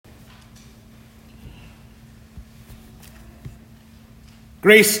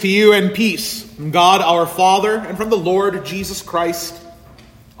Grace to you and peace from God our Father and from the Lord Jesus Christ.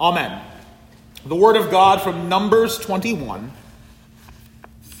 Amen. The word of God from Numbers 21.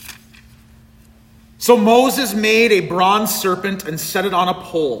 So Moses made a bronze serpent and set it on a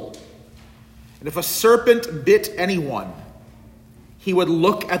pole. And if a serpent bit anyone, he would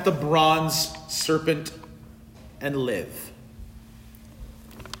look at the bronze serpent and live.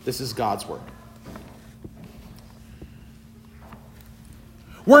 This is God's word.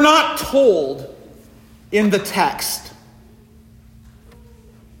 We're not told in the text,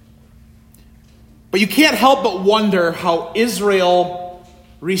 but you can't help but wonder how Israel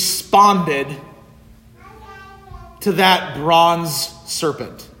responded to that bronze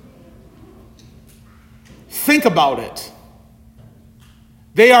serpent. Think about it.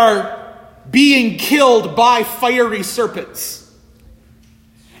 They are being killed by fiery serpents.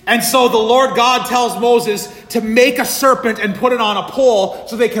 And so the Lord God tells Moses to make a serpent and put it on a pole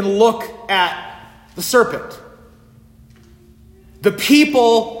so they can look at the serpent. The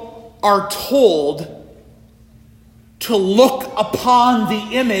people are told to look upon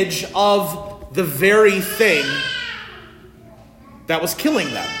the image of the very thing that was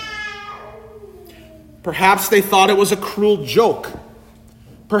killing them. Perhaps they thought it was a cruel joke.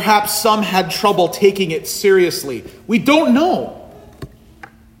 Perhaps some had trouble taking it seriously. We don't know.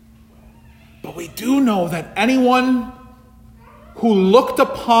 But we do know that anyone who looked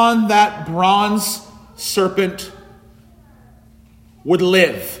upon that bronze serpent would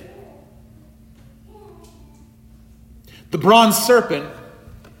live. The bronze serpent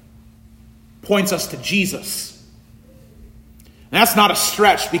points us to Jesus. And that's not a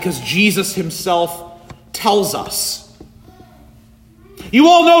stretch because Jesus himself tells us. You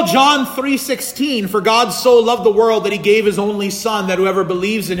all know John 3:16, for God so loved the world that he gave his only son, that whoever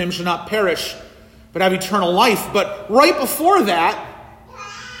believes in him should not perish, but have eternal life. But right before that,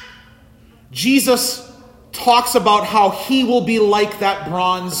 Jesus talks about how he will be like that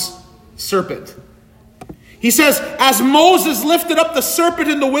bronze serpent. He says, as Moses lifted up the serpent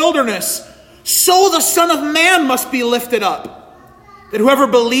in the wilderness, so the Son of Man must be lifted up, that whoever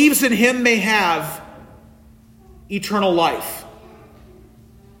believes in him may have eternal life.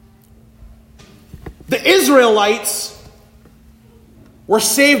 The Israelites were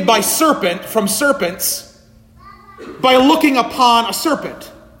saved from serpents by looking upon a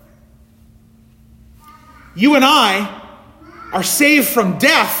serpent. You and I are saved from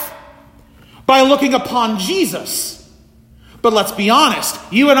death by looking upon Jesus. But let's be honest,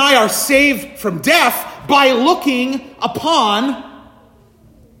 you and I are saved from death by looking upon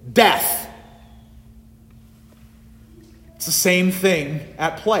death. It's the same thing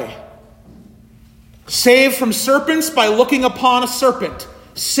at play. Saved from serpents by looking upon a serpent.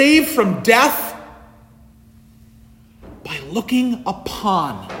 Saved from death by looking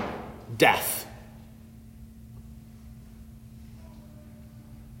upon death.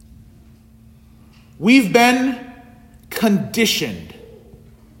 We've been conditioned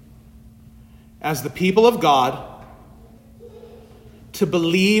as the people of God to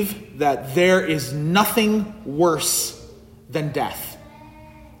believe that there is nothing worse than death.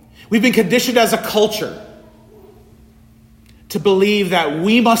 We've been conditioned as a culture to believe that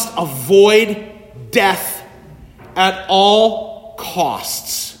we must avoid death at all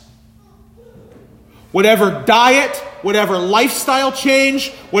costs. Whatever diet, whatever lifestyle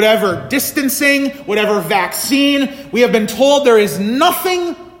change, whatever distancing, whatever vaccine, we have been told there is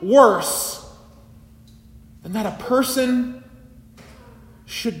nothing worse than that a person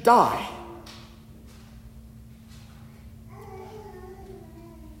should die.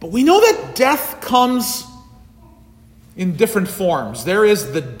 But we know that death comes in different forms. There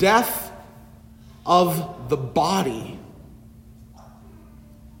is the death of the body,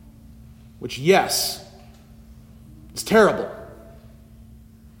 which, yes, is terrible.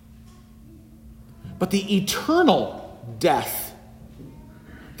 But the eternal death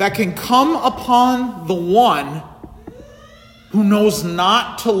that can come upon the one who knows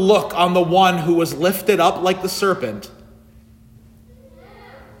not to look on the one who was lifted up like the serpent,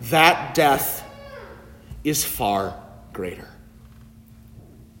 that death is far greater.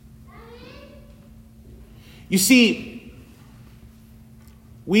 You see,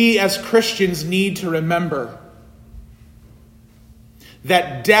 we as Christians need to remember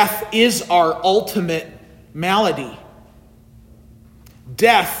that death is our ultimate malady.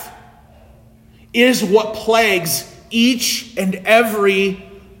 Death is what plagues each and every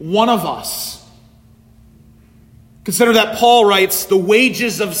one of us. Consider that Paul writes, the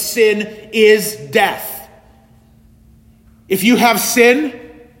wages of sin is death. If you have sin,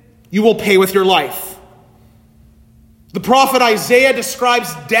 you will pay with your life. The prophet Isaiah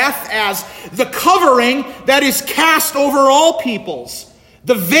describes death as the covering that is cast over all peoples,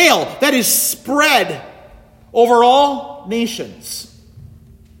 the veil that is spread over all nations.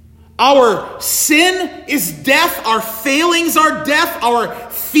 Our sin is death, our failings are death, our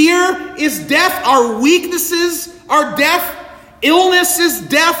fear is death, our weaknesses are death, illness is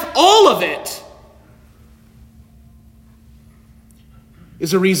death, all of it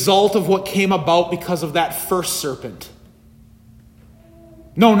is a result of what came about because of that first serpent.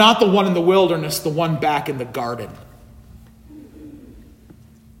 No, not the one in the wilderness, the one back in the garden.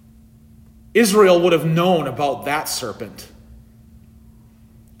 Israel would have known about that serpent.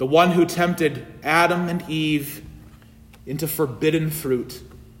 The one who tempted Adam and Eve into forbidden fruit.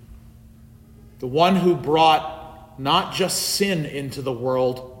 The one who brought not just sin into the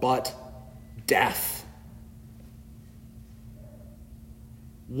world, but death.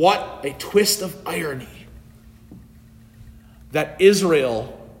 What a twist of irony that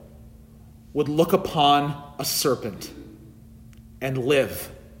Israel would look upon a serpent and live.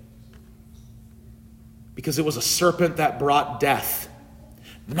 Because it was a serpent that brought death.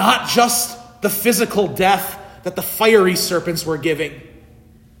 Not just the physical death that the fiery serpents were giving,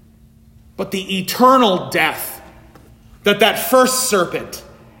 but the eternal death that first serpent,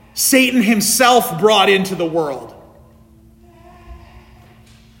 Satan himself, brought into the world.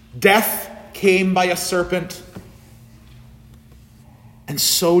 Death came by a serpent, and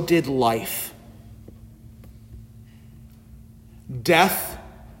so did life. Death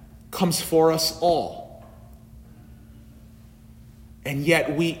comes for us all. And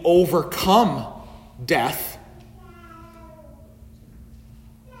yet we overcome death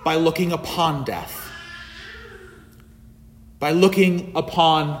by looking upon death. By looking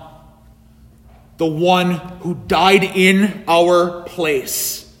upon the one who died in our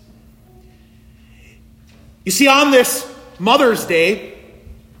place. You see, on this Mother's Day,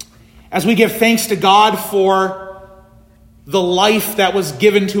 as we give thanks to God for the life that was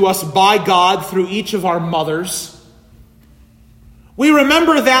given to us by God through each of our mothers, we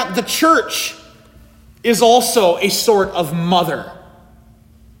remember that the church is also a sort of mother.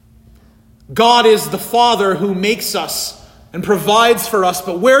 God is the Father who makes us and provides for us,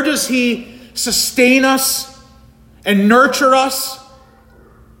 but where does He sustain us and nurture us?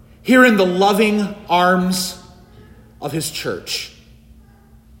 Here in the loving arms of His church,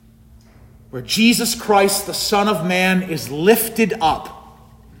 where Jesus Christ, the Son of Man, is lifted up,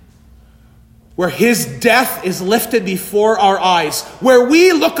 where His death is lifted before our eyes, where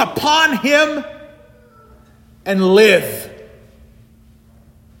we look upon Him and live.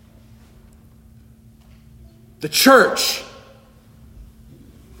 The church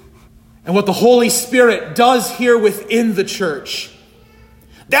and what the Holy Spirit does here within the church,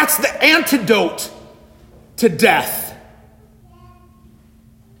 that's the antidote to death.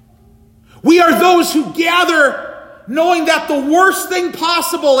 We are those who gather knowing that the worst thing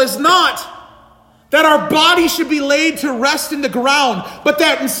possible is not that our body should be laid to rest in the ground, but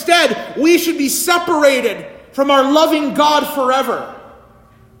that instead we should be separated from our loving God forever.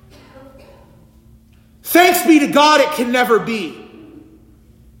 Thanks be to God, it can never be.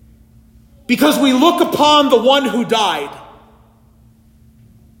 Because we look upon the one who died.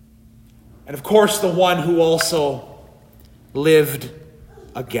 And of course, the one who also lived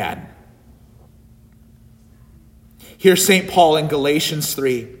again. Here's St. Paul in Galatians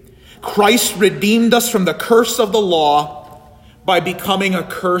 3. Christ redeemed us from the curse of the law by becoming a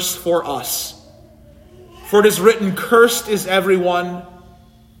curse for us. For it is written, cursed is everyone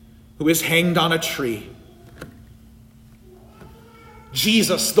who is hanged on a tree.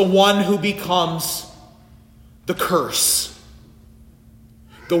 Jesus, the one who becomes the curse.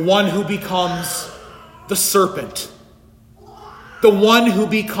 The one who becomes the serpent. The one who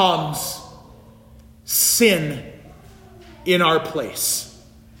becomes sin in our place.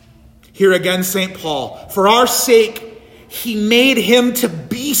 Here again, St. Paul, for our sake, He made Him to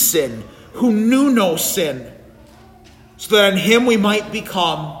be sin, who knew no sin, so that in Him we might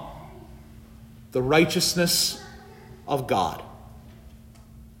become the righteousness of God.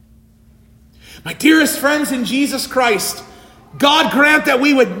 My dearest friends in Jesus Christ, God grant that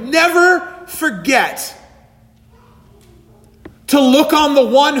we would never forget to look on the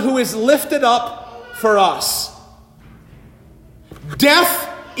one who is lifted up for us. Death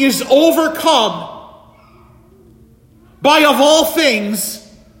is overcome by, of all things,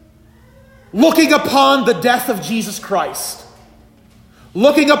 looking upon the death of Jesus Christ.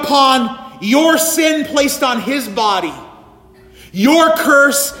 Looking upon your sin placed on His body. Your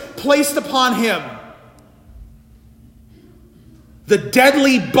curse placed upon Him. The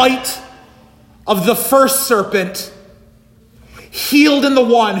deadly bite of the first serpent healed in the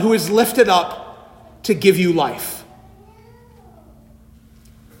one who is lifted up to give you life.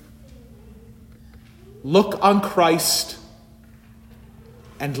 Look on Christ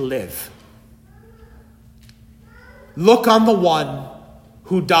and live. Look on the one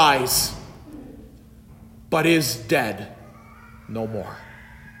who dies but is dead no more.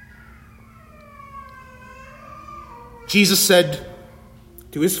 Jesus said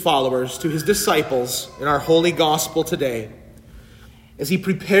to his followers, to his disciples in our holy gospel today, as he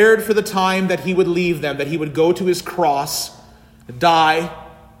prepared for the time that he would leave them, that he would go to his cross, die,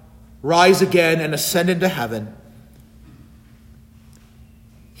 rise again, and ascend into heaven,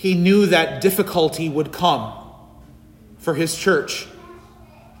 he knew that difficulty would come for his church.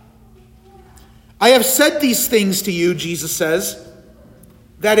 I have said these things to you, Jesus says,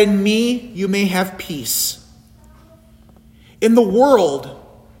 that in me you may have peace. In the world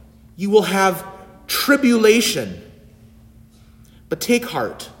you will have tribulation, but take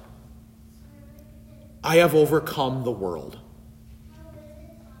heart. I have overcome the world.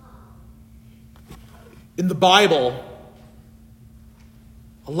 In the Bible,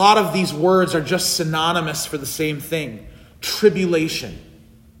 a lot of these words are just synonymous for the same thing. Tribulation.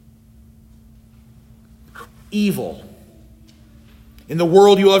 Evil. In the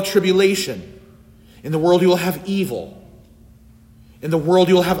world you will have tribulation. In the world you will have evil. In the world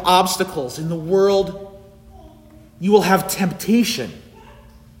you will have obstacles. In the world you will have temptation.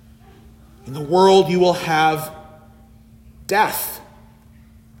 In the world you will have death.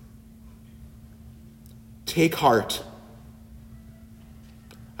 Take heart.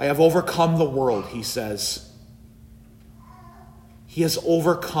 I have overcome the world, he says. He has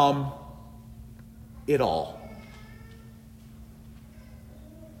overcome it all.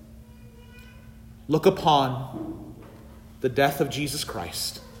 Look upon the death of Jesus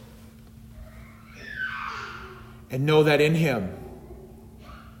Christ and know that in him,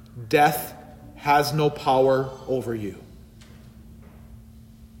 death has no power over you.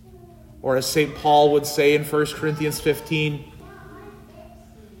 Or as St. Paul would say in 1 Corinthians 15,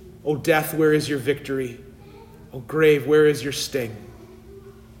 O death, where is your victory? O grave, where is your sting?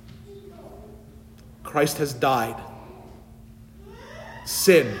 Christ has died.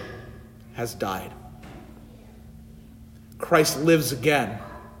 Sin has died. Christ lives again.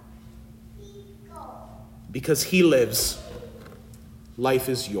 Because he lives, life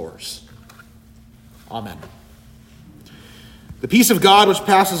is yours. Amen. The peace of God which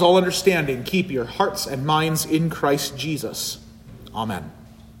passes all understanding, keep your hearts and minds in Christ Jesus. Amen.